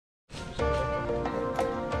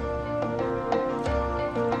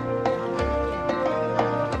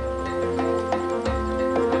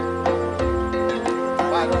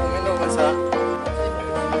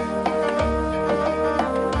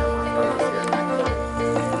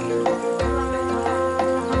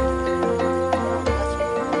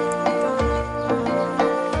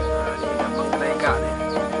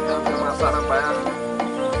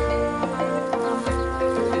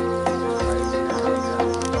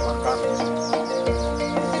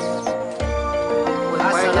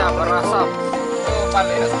Sawahnya berasap. Oh,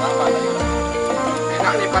 palanya sama tadi.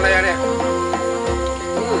 Enak nih palanya nih.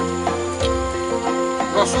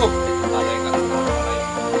 Gosok. Palanya enggak sama palanya.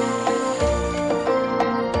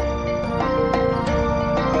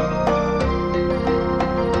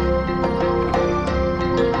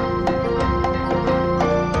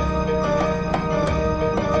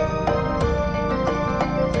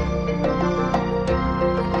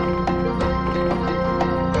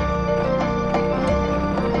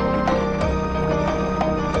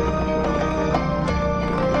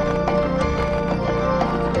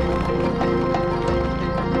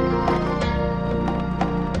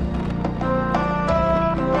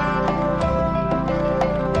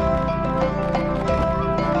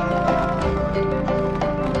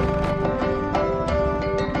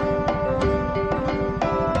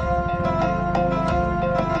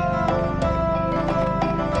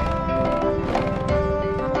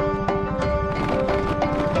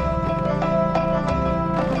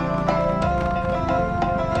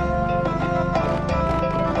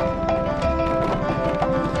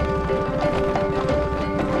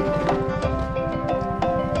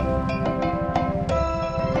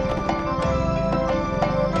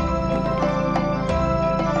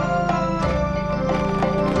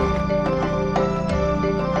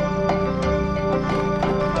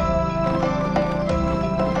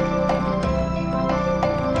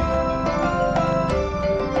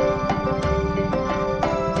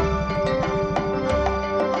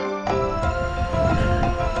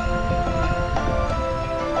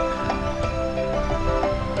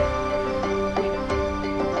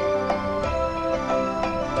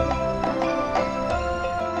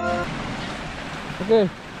 Oke.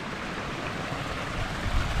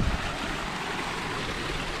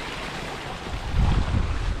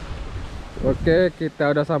 Oke,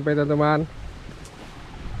 kita udah sampai teman-teman.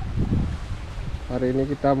 Hari ini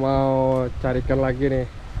kita mau carikan lagi nih.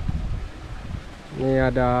 Ini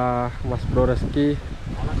ada Mas Bro Reski.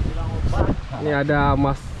 Ini ada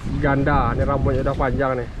Mas Ganda. Ini rambutnya udah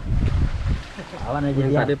panjang nih.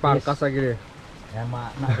 Minta dipangkas lagi nih. Ya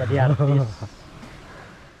mak nak jadi artis.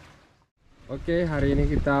 Oke, hari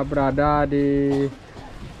ini kita berada di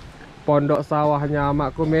pondok sawahnya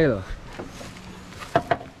Mak Kumil.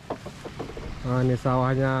 Nah, ini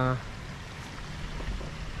sawahnya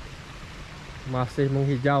masih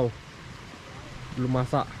menghijau, belum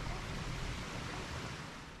masak.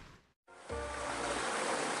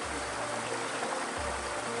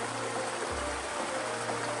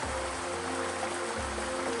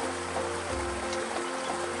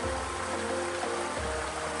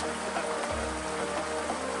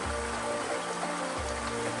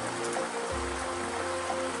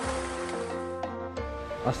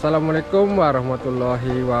 Assalamualaikum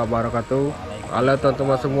warahmatullahi wabarakatuh. Halo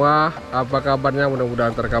teman-teman semua, apa kabarnya?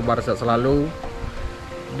 Mudah-mudahan terkabar sehat selalu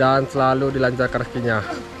dan selalu dilancarkan rezekinya.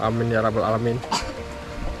 Amin ya rabbal alamin.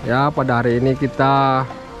 Ya, pada hari ini kita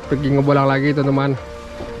pergi ngebolang lagi teman-teman.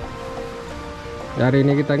 Hari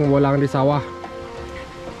ini kita ngebolang di sawah.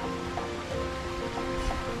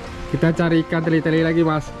 Kita cari ikan tele-tele lagi,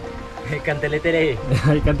 Mas. Ikan tele-tele.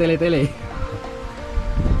 Ikan tele-tele.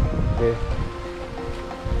 Oke.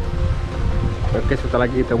 Oke, sebentar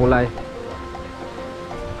lagi kita mulai.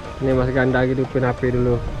 Ini Mas Ganda hidupin HP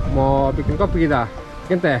dulu. Mau bikin kopi kita?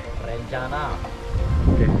 Bikin teh? Rencana.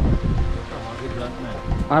 Oke.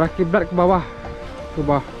 Arah kiblat ke bawah. Ke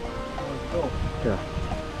bawah. Ya.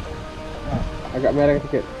 Agak mereng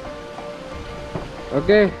sedikit.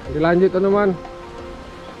 Oke, dilanjut teman-teman.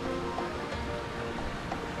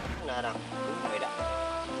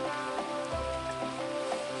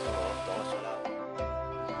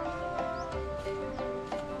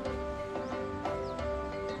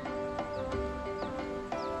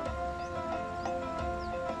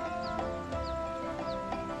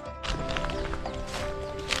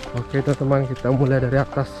 Oke teman-teman, kita mulai dari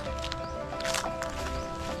atas.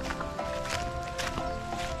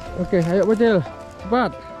 Oke, ayo bocil,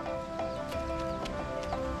 cepat.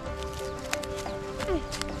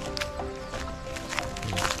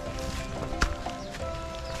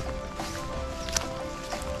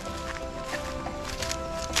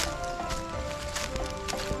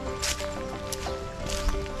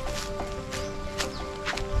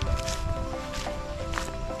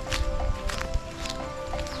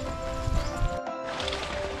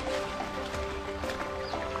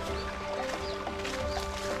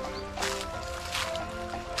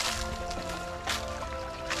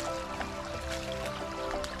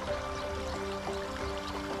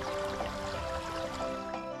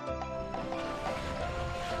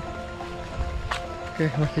 Oke,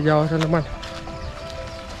 masih jauh teman-teman.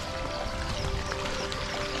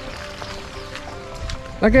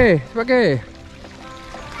 Lagi, pakai.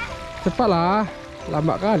 Cepatlah,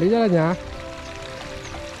 lambat kali jalannya.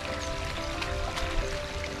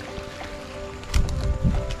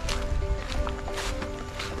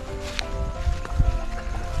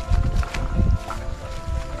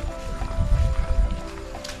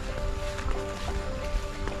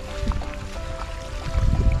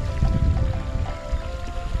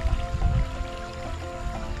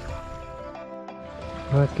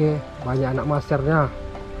 Oke, banyak anak masernya.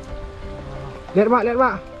 Lihat mak, lihat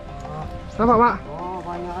mak. Nampak mak? Oh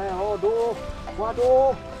banyak ya. Oh duh.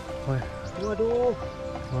 Waduh. Waduh.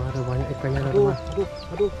 Waduh, banyak ikannya Aduh. teman.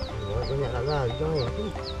 Aduh. Banyak lagi ya.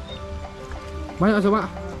 Banyak masuk mak.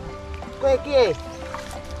 Oke.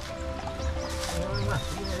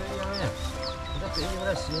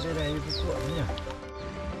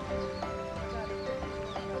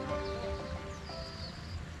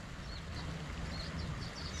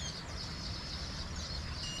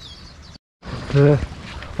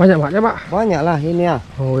 Banyak mak, ya mak. Banyak lah ini ya.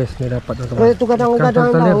 Oh wes, ini dapat teman-teman. Itu kadang-kadang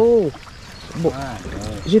tali. tahu.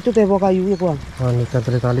 Situ tembok kayu ya kuang. Oh, ini ikan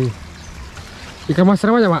tali. Ikan maser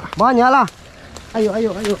banyak mak. Banyak lah. Ayo.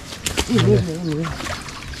 Ini.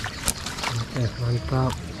 Oke,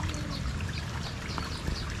 mantap.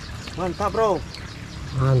 Mantap bro.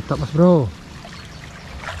 Mantap mas bro.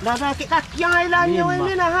 Dah sakit kaki yang lainnya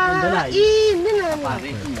ini nah. Ini lah.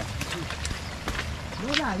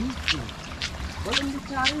 Belum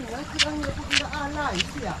dicari, sekarang aku tidak alai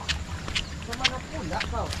ya. Kemana pula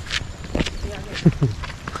kau?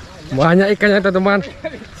 Banyak ikannya teman-teman.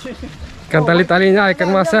 Ikan tali-talinya, ikan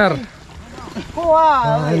maser.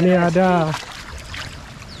 Wah, Nah, ini ada.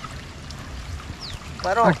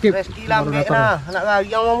 baru Akib, reski baru lambek datang. nah. Anak lagi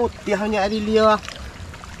yang mau mutih hanya di dia.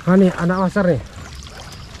 Ah nih, anak maser nih.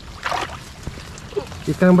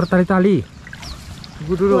 Ikan bertali-tali.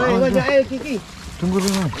 Tunggu dulu. Woi, banyak Kiki. Tunggu dulu.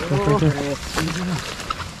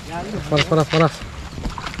 Panas.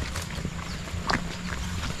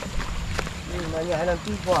 Ini banyak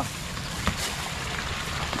nanti buah.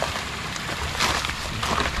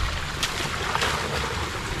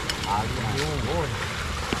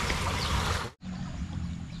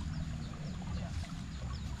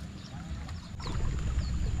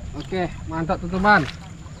 Oke, mantap teman-teman.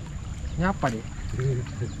 Ini apa nih?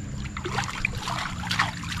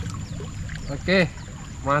 Oke,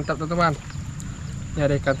 mantap teman-teman. Ini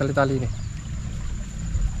ada ikan tali-tali nih.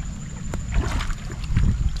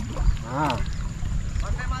 Nah,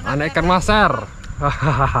 anak ikan maser.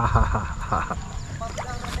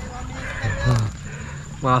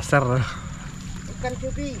 Maser. Ikan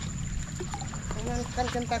cupi. Dengan ikan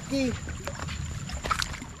Kentucky.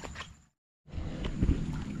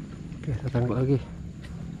 Oke, kita tangkap lagi.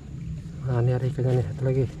 Nah, ini ada ikannya nih, satu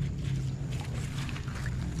lagi.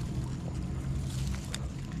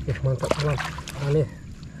 Oke, mantap teman. Nah, nih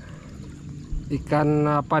ikan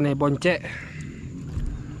apa nih, boncek.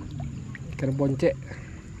 Ikan boncek.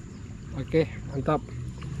 Oke, mantap.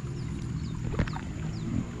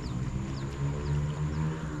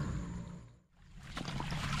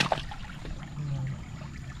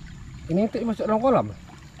 Ini untuk masuk dalam kolam.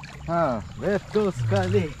 Betul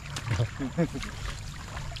sekali.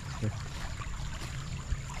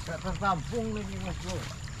 Tak tertampung lagi mas bro.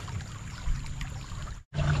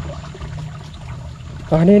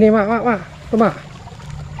 Wah, ini mak. Tuh mak.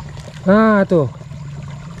 Nah, tuh.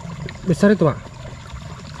 Besar itu mak.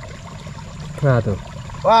 Nah, tuh.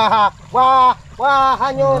 Wah,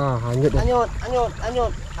 hanyut. Nah, hanyut ya.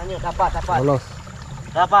 Hanyut. Dapat. Lolos.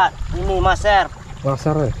 Dapat. Ini maser.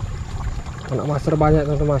 Maser ya. Anak maser banyak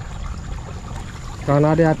teman-teman.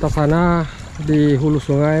 Karena di atas sana di hulu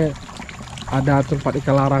sungai ada tempat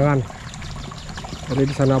ikan larangan. Jadi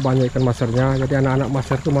di sana banyak ikan masernya. Jadi anak-anak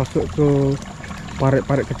maser itu masuk ke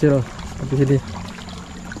parit-parit kecil seperti sini.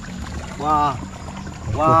 Wah.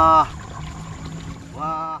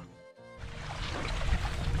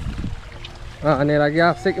 Nah, ini lagi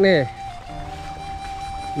asik nih.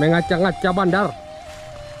 Mengaca-ngaca bandar.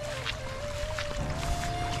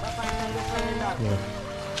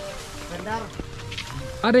 Bandar.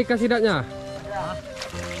 Ada ikan sidaknya?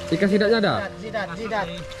 Ikan sidaknya ada? Jidat.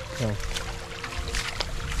 Nah.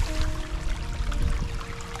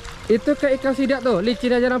 Itu kayak ikan sidak tuh,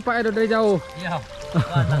 licin aja nampak dari jauh. Iya.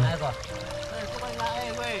 Banyak kok.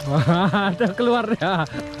 Wah, ada keluar ya.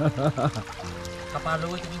 Kapal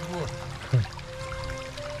lu itu ibu.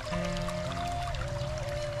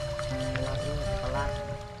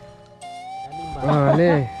 Wah,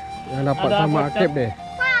 nih yang dapat sama Akib deh.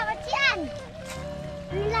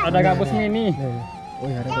 Ada gabus mini. Nih.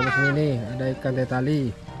 Wih, ada gabus mini, ada ikan tali.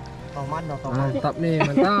 Toman. Mantap nih,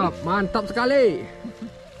 mantap sekali.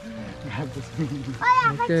 Oh ya,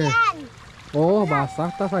 Oke. kecian. Oh, basah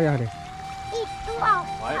tas saya nih. Itu dalam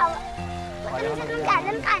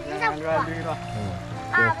kan sama.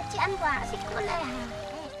 Kecian Pak, sekolah.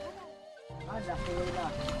 Ada kuila.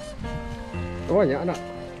 Oh, banyak anak.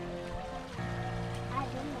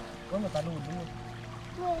 Ada. Kau nak tahu dulu.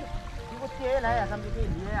 Ibu kecil lah ya sampai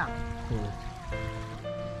sini ya.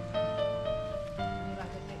 Inilah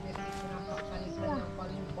tekniknya penampakan ikan yang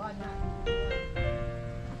paling banyak.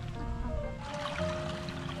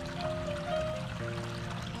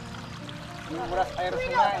 Menguras air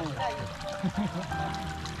sungai.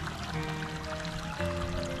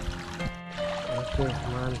 Oke,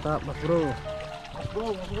 mantap Mas Bro.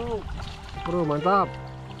 Bro. Bro, mantap.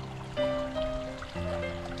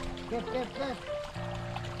 Kep.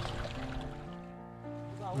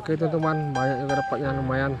 Oke teman-teman, banyak juga dapatnya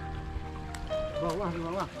lumayan. Bawah di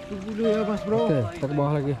bawah. Tunggu dulu ya Mas Bro. Oke, kita ke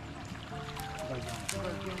bawah lagi.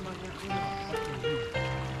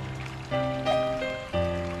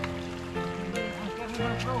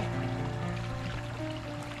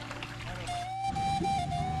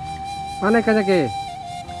 Mana ikannya Ki?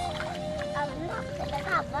 Ada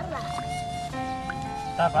kabar lah.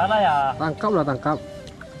 Tak apa ya. Tangkap lah, tangkap.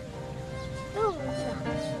 Tuh.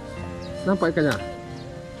 Nampak ikannya?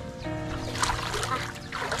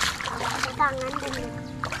 Tangan dan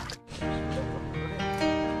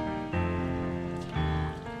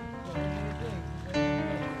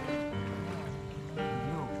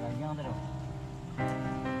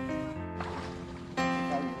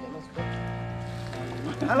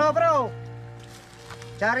Halo Bro.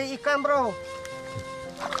 Cari ikan Bro.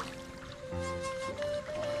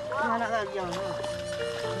 Mana lagi yang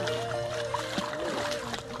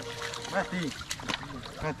mati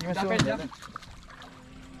masuk.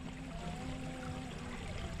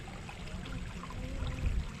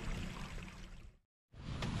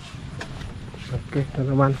 Oke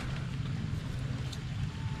teman-teman,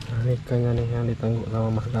 nah, ini ikannya nih yang ditangguk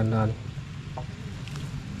sama Mas Ganda nih.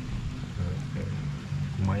 Oke,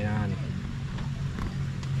 lumayan.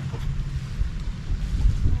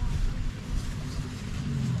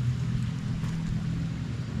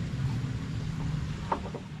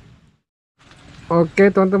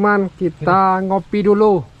 Oke teman-teman, kita ngopi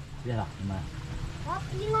dulu. Ya,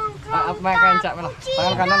 kopi ngongkrong. makan cak mana?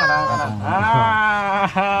 Tangan kanan ada tangan kanan.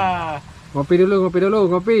 Ngopi dulu,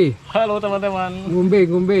 ngopi. Halo teman-teman. Ngombe.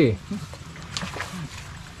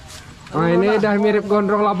 Oh, ini udah mirip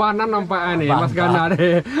gondrong labanan nampaknya nih, Mas Ganda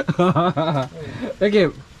deh.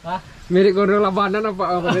 Oke. Mirip gondrong labanan nampak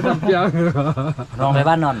apa di tampiang. Rong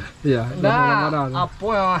Lebanon. Iya, gondrong labanan. Apa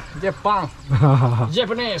ya? Jepang.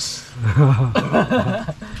 Japanese.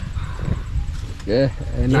 Oke,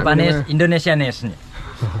 enak. Japanese, nih. Indonesianes nih.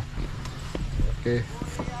 Oke.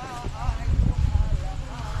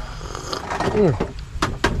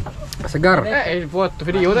 Segar. Buat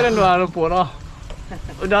video tadi dua lupa loh.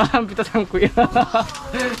 Udah hampir tertangkui.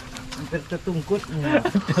 Hampir tertungkut.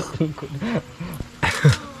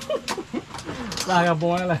 Lah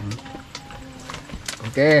gabung lah.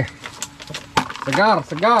 Oke. Segar.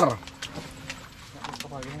 Oke,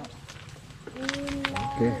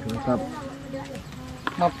 mantap.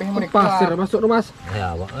 Mapih mau Pasir masuk tuh, Mas.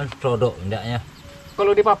 Ya, produk ndaknya.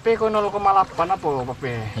 Kalau di pape kok 0,8 apa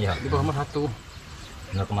pape? Iya. Di bawah 1.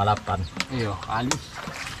 0,8. Iya, halus.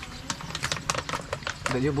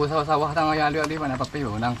 Udah jubo sawah-sawah tang ya ali mana pape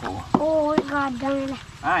yo nangko. Oh, kadang lah.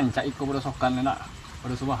 Ancak iko berosokan enak.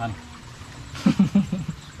 Pada subahan.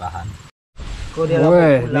 Bahan. Kau dia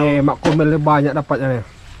Weh, nih mak kumel banyak dapatnya nih.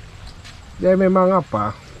 Dia memang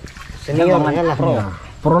apa? senior lah. Ya,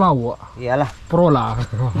 pro lawak. Iyalah. Pro lah.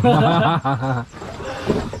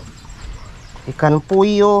 Ikan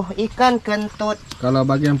puyuh, ikan kentut. Kalau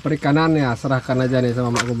bagian perikanan ya serahkan aja nih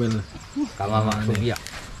sama mak kumel. Sama Mak Subia.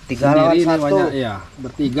 3 lawan Sendiri nih 1. banyak ya.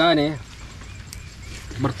 Bertiga nih.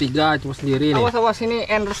 Bertiga cuma sendiri nih. Awas sini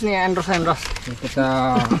endros nih, endros.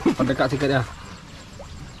 Kita pendekat sedikit ya.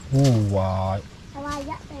 Wah,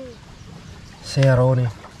 Kawayak tadi. seru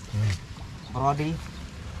nih. Brody.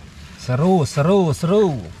 Seru.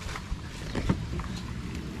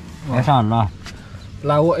 Ya sana.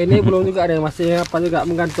 Lawak ini belum juga ada masih apa juga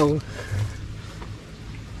menggantung.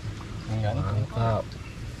 Mantap.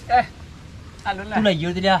 Itu lah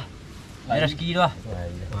yur tadi ah. Rezeki tu ah.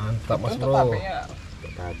 Mantap Mas Bro.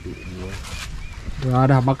 Ya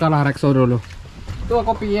ada bakallah rekso dulu. Itu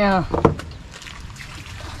kopinya.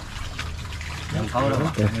 Yang kau dah.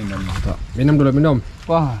 Oke. Mantap. Minum dulu, minum.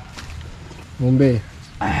 Wah. Ngombe.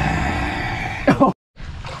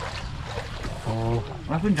 Oh,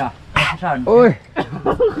 langsung dah. Pesan. Oi.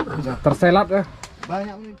 Terselat ya.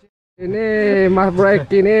 Banyak Ini Mas Bro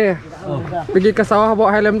Eki nih pergi ke sawah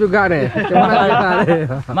bawa helm juga nih. Gimana kita nih?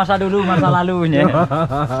 Masa dulu, masa lalunya.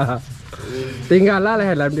 Tinggallah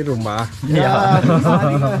helm di rumah. Iya.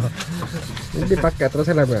 Ini dipakai terus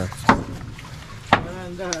helmnya.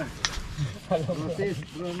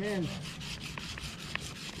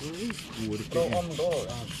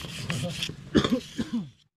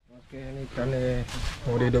 Oke, ini ikan nih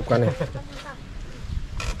mau dihidupkan nih.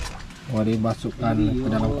 Mau dimasukkan ke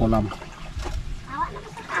dalam kolam.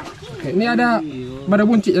 Oke, ini ada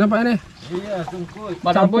buncit nampaknya nih. Iya, sungkuh.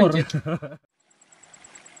 Campur.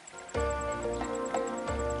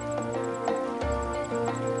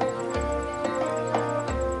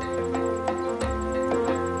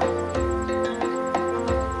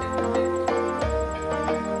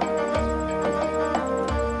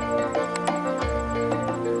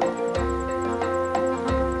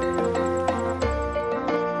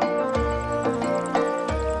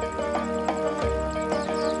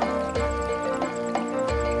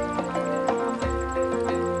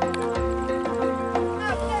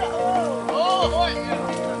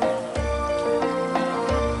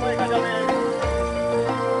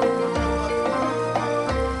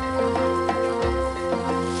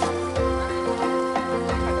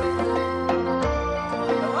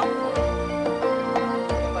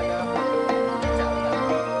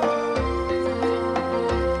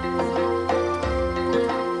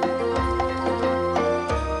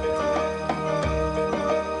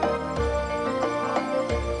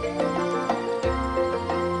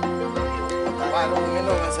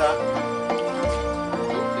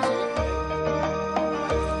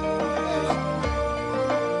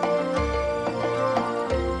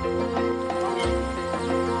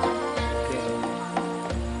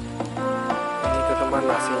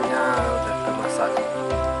 Nasinya udah kita masak.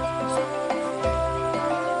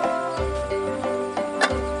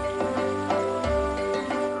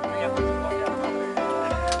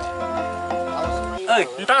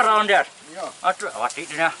 Ntar orang dia. Aduh,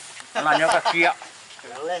 wadiknya. Nanya ke dia.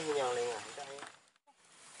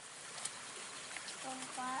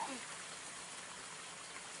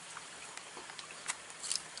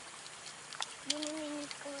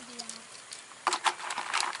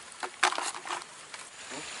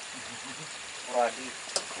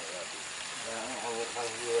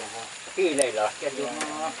 Pilih lah,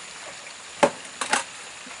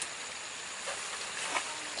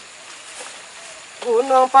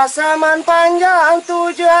 Gunung Pasaman panjang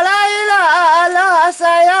 7 laila ala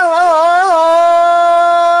sayang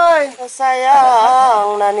oi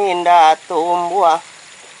sayang naninda tumbuh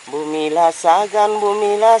bumilah sagan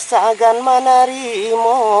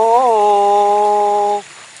manarimo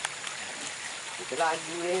itu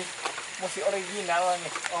lagi nih musik original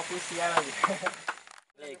nih official lagi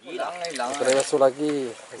hilang Terus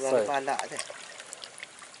lagi selesai. pala deh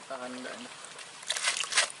tahan enggak nih.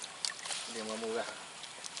 Dia mau murah.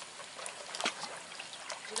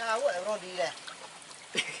 Sudah awak bro di deh.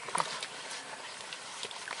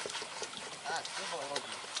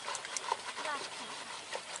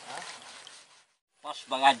 Pas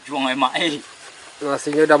bangajung emak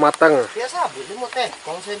Nasinya udah matang. Biasa boleh mau teh,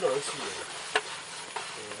 kong saya dulu sih.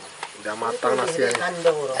 Udah matang nasinya.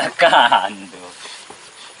 Kan tuh.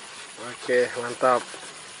 Oke, mantap.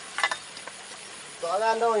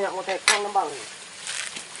 Soalnya anda banyak mau teh kong nembang.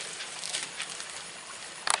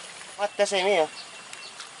 Atas ini ya.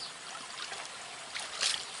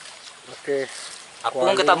 Oke. Aku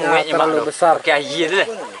ketemu emaknya terlalu besar. Kayak air deh.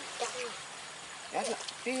 Ya,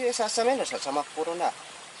 tapi sasamnya sama corona.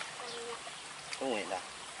 Tunggu lah.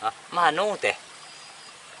 Hah? Mana teh?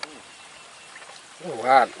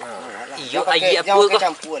 Buat. Nah, Iyo air apa kok?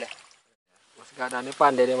 Campur lah. Mas Gada ini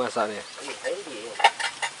pandai dia masaknya.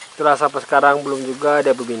 Itulah sampai sekarang belum juga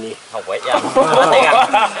dia begini. Oh, baik ya.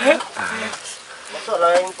 Masuk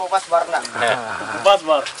lah yang kupas warna. Kupas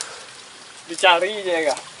bar. Dicari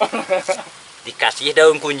aja ya. Dikasih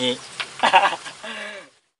daun kunyi.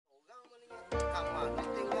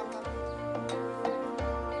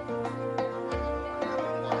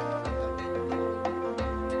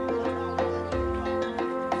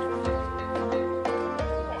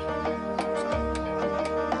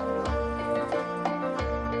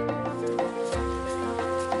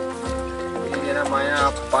 Ini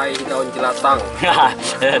namanya pai daun jelatang.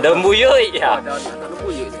 Daun buyui ya. Daun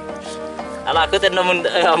buyui. Alah aku tanam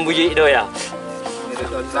buyui do ya. Ini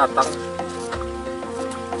daun jelatang.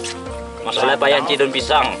 Masalah payah daun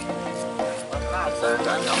pisang.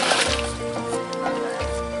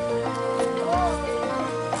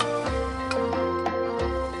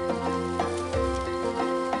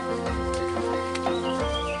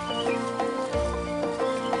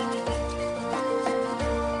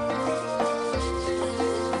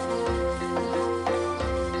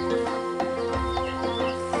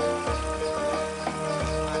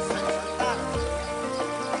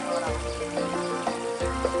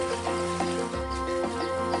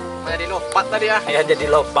 jadi lopat tadi ya. Ya jadi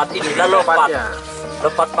lopat, inilah lopat. ya.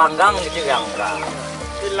 Lopat panggang gitu yang enggak.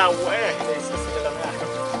 Hilau di sisi dalamnya.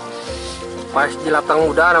 Pas jelatang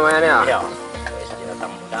muda namanya nih ya. Ya. Jadi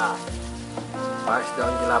datang muda. Pas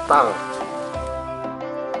daun jelatang.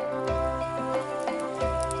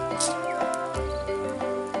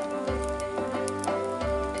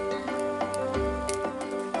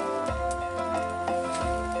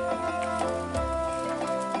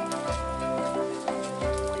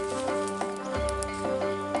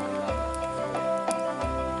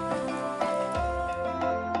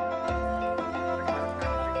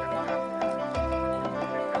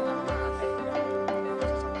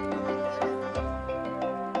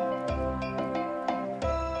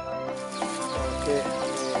 Oke,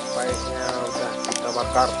 ini paisnya udah kita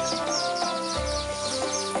bakar.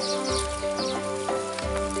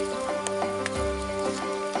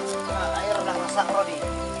 Nah, air udah masak Rodi.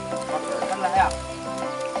 Masukkan lah ya.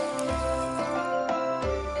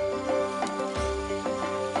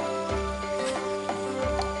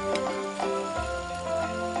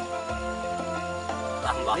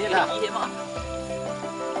 Tambah Iya lah. lagi Mak.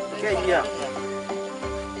 Oke iya.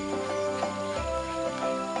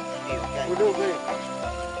 Duduk gue.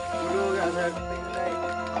 Duduk ya saya tinggal.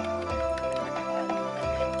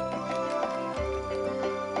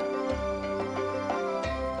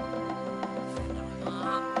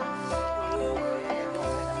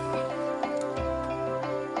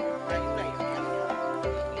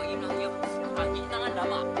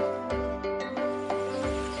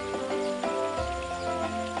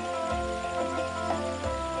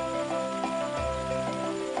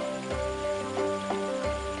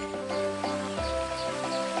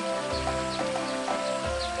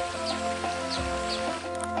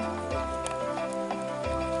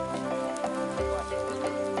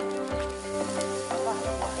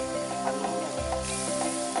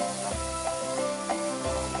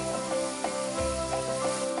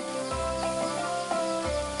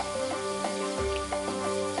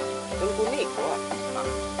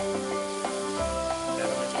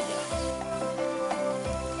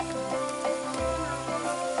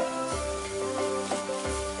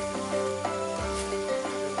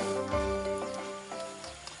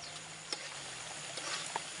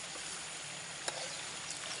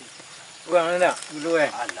 Buang nak dulu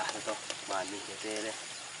Alah tu. Manis kita deh.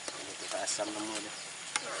 Ini kita asam nemu deh.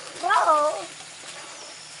 Bro.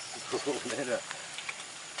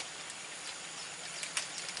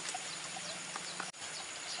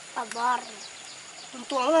 Kabar.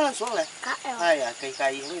 Untung lah langsung lah. KL. Ayah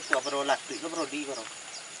kai-kai itu apa rolah tu itu Brodi karo.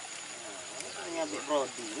 Hanya ambil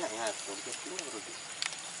Brodi nak ya tu itu Brodi.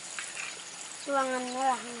 Ruangan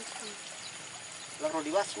merah. Lah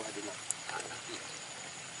Brodi basuh hadi nak.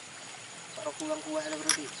 Kalau pulang kuah ada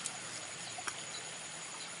Brodi.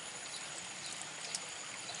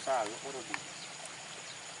 Salah Brodi.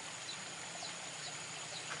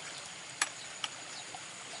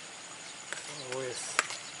 Wes.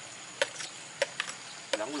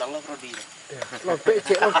 Ulang-ulang lah Brodi. Lompek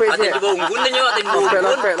cek, lompek Ada cek. di bunggun nih nyok, di bunggun.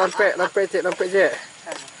 Lompek cek, lompek cek.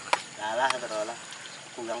 Salah terolah.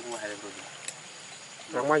 Pulang kuah ada Brodi.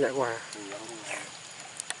 Kurang banyak kuah. Pulang kuah.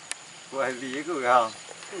 Wali aku kau.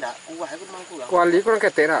 Enggak, kuah itu memang kuah. Kuali kurang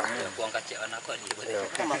ketek tak? Buang kacik anak kau di bawah.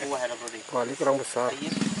 Memang kuah ada Brodi. Kuali kurang besar. Iya.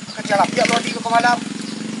 Kecap ya Brodi ke malam.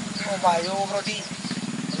 Oh bayo Brodi.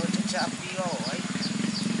 Kalau kecap kau, ai.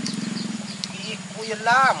 Iku ya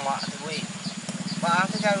lama tu weh. Bang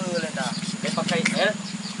tu cara lah dah. Dia pakai L.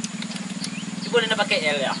 Ibu dia pakai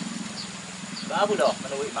L ya. Baru dah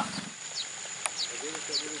menurut Mak.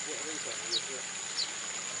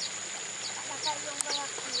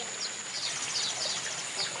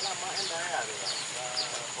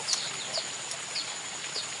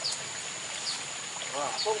 Wah,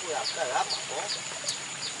 pun kuah dalam apa?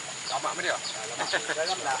 Sama dia.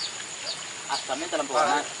 Dalam lah. Asamnya dalam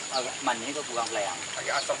buangan agak manis ke buang layang.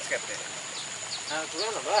 Agak asam sikit deh.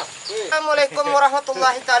 Assalamualaikum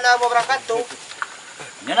warahmatullahi taala wabarakatuh.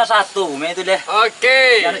 Ini ada satu, itu deh.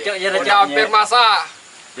 Oke. Jangan cok, jangan Udah cok. hampir masak.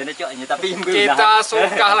 Jadi coknya tapi Kita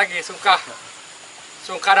sungkah lagi, sungkah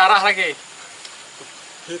darah lagi.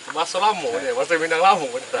 Itu masa lama ya, masa Minang lama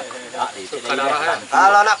betul. Sungkah darah ya.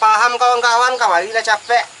 Kalau nak paham kawan-kawan, kawali lah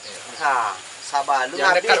capek. Nah, sabar lu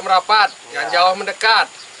Yang dekat merapat, yang jauh mendekat.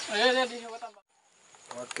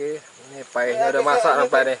 Oke, ini paihnya udah masak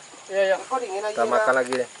sampai nih. Iya, kau dingin aja. Kita makan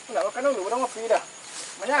lagi nih. Enggak makan dulu, udah ngopi dah.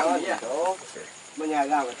 Menyagam dia.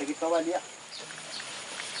 Menyagam, kita bawa dia.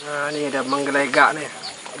 Nah, ini udah menggelegak nih.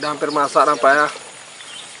 Udah hampir masak nampaknya.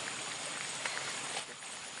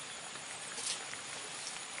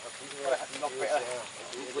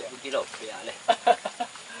 Budi lopek lah.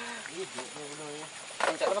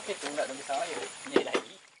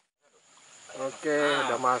 Oke,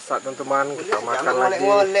 udah masak teman-teman. Kita makan lagi.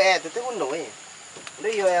 Ngolek-ngolek tu gunung eh.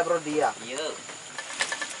 Udah yo ya bro dia. Iya.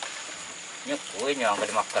 Nyok, nyok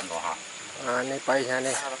ada makan tuh ha. Nah, ini pahitnya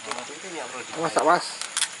nih. Itu ya bro dia. Masak mas.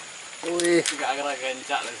 Wih, Agak-agak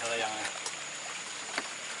gencak lah sayangnya.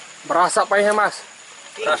 berasa pahitnya mas.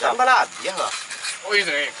 Rasa balad ya lah. Oh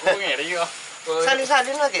iya, kau ngeri ya.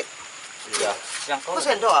 Salin-salin lagi. Iya. Yang kau Kau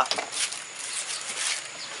sendok ah.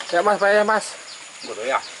 Ya mas, pahitnya mas. bodoh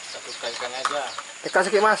ya. Satu kalikan aja. Tekan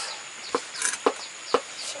sedikit mas.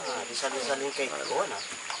 Ah, disalin-salin kayak kau nah.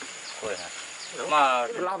 Kau ya. Mar.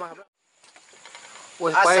 Belah mas.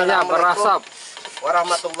 Wih, pahitnya berasap.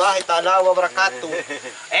 Warahmatullahi taala wabarakatuh.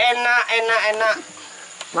 Enak.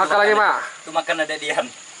 Makan lagi mak. Tu makan ada diam.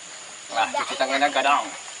 Lah, cuci tangannya kadang.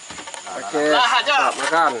 Oke, siap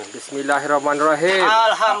makan. Bismillahirrahmanirrahim.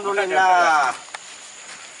 Alhamdulillah.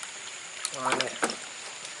 Wah, nih.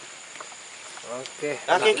 Oke.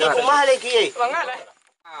 Lagi ke rumah lagi.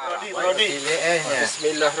 Brodi.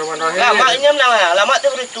 Bismillahirrahmanirrahim. Lama nyam lah. Lama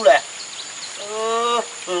tu begitu lah.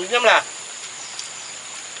 Nyam lah.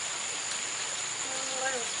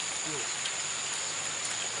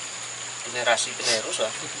 Generasi penerus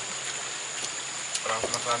lah. Orang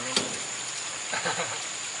kami.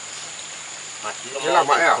 Mati Ini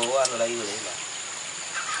lama ya? Anu lagi lah.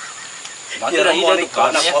 Mati dah hidup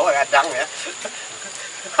kan ya. Bawa kadang ya.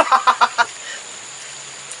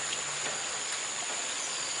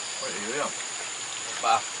 Oh iya.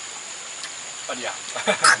 Apa? Apa dia?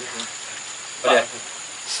 Pada.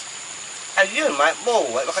 Ayo mai bo,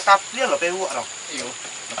 ai ka tap liang pe hu no. Iyo.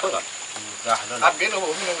 Apa kan? Dah, Abis lo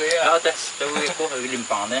minum dia. Tahu teh, tahu ko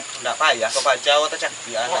limpang ne. ndak payah kau pajau ta cak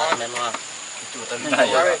di anak memang. Itu tadi. Nah,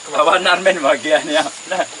 ya. Kawanan men bagian ya.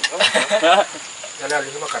 Nah. Jalan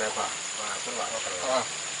ini makan apa? Wah, coba makan.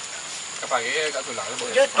 Kapag kat tulang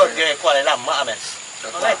boleh. Je dot ge ko le lama men.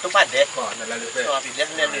 Ora itu pade. Wah, jalan ini. So pilih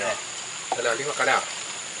ni. Jalan ini makan apa?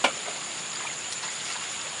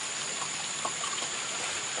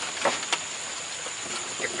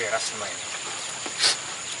 Keperas main.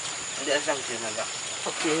 Dia sang jangan dah.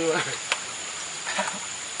 Oke.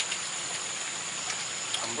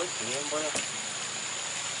 Amboi ni amboi.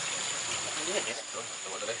 Ini dia.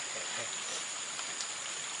 Coba dulu.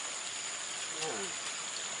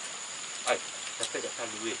 Ai, tapi tak tahu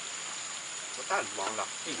duit. Betul mau lah.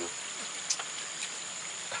 Iyo.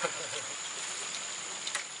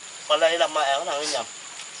 Kalau lama el nang nyam.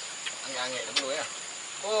 Angin dulu ya.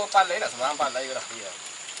 Oh, palai dah semua palai dah. Iya.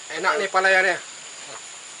 Enak nih palayannya.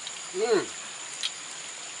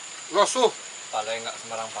 Losuh. Palai enggak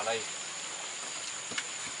sembarang palai.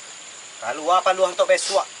 Kalau apa lu untuk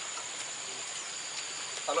besok?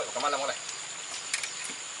 Kalau ke mana mulai?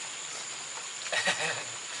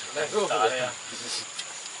 Losuh. Ya.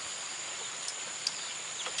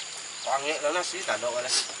 Wangi lah nasi tak ada kan.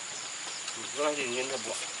 Kurang dingin ke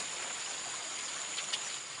buat.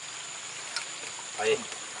 Ai.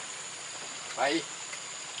 Baik.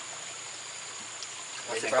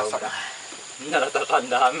 Masih Kau berasap. dah. Ini dah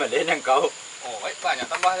tanda melen yang kau. Oh, baik banyak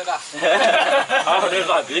tambah je dah. Kau dah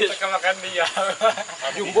habis. Tekan makan dia.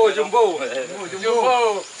 Jumbo. Jumbo.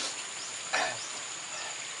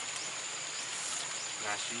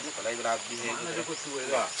 Nasi ni kalau berhabis ni.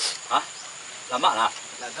 Hah? Lama lah.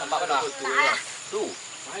 Tambah dah. Tu.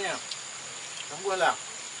 Banyak. Tunggu lah.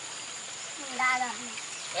 Dah dah.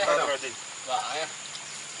 Berarti. Bah ya.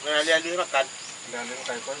 Ngali-ali makan. Dan ini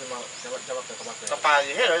kayak kau cuma jawab ke kabar. Kepala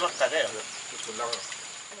he makan he. Tulang.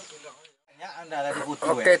 Anda ada di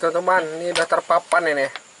butuh. Oke teman-teman, ini udah terpapan ini.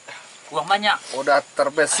 Kurang banyak. Udah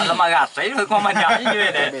terbesi. Lama rasa itu kurang banyak aja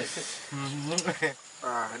deh.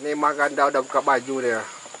 Ah, ini Maganda udah buka baju dia.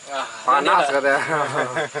 Panas katanya.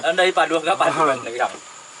 Anda ipadu enggak padu kan lagi. Udah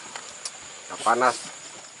panas.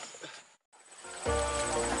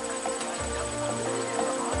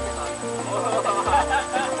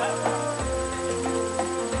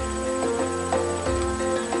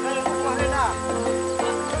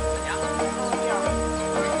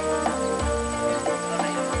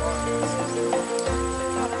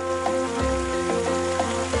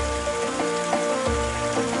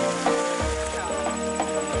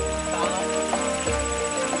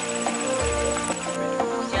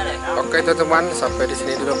 Oke teman-teman, sampai di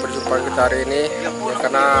sini dulu perjumpaan kita hari ini. Ya,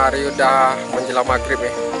 karena hari udah menjelang maghrib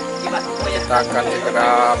nih. Kita akan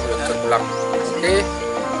segera meluncur pulang. Oke,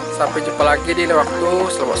 sampai jumpa lagi di waktu.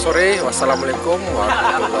 Selamat sore. Wassalamualaikum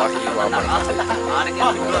warahmatullahi wabarakatuh.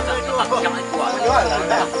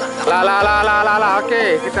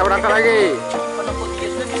 Oke, kita berangkat lagi.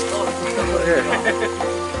 dia.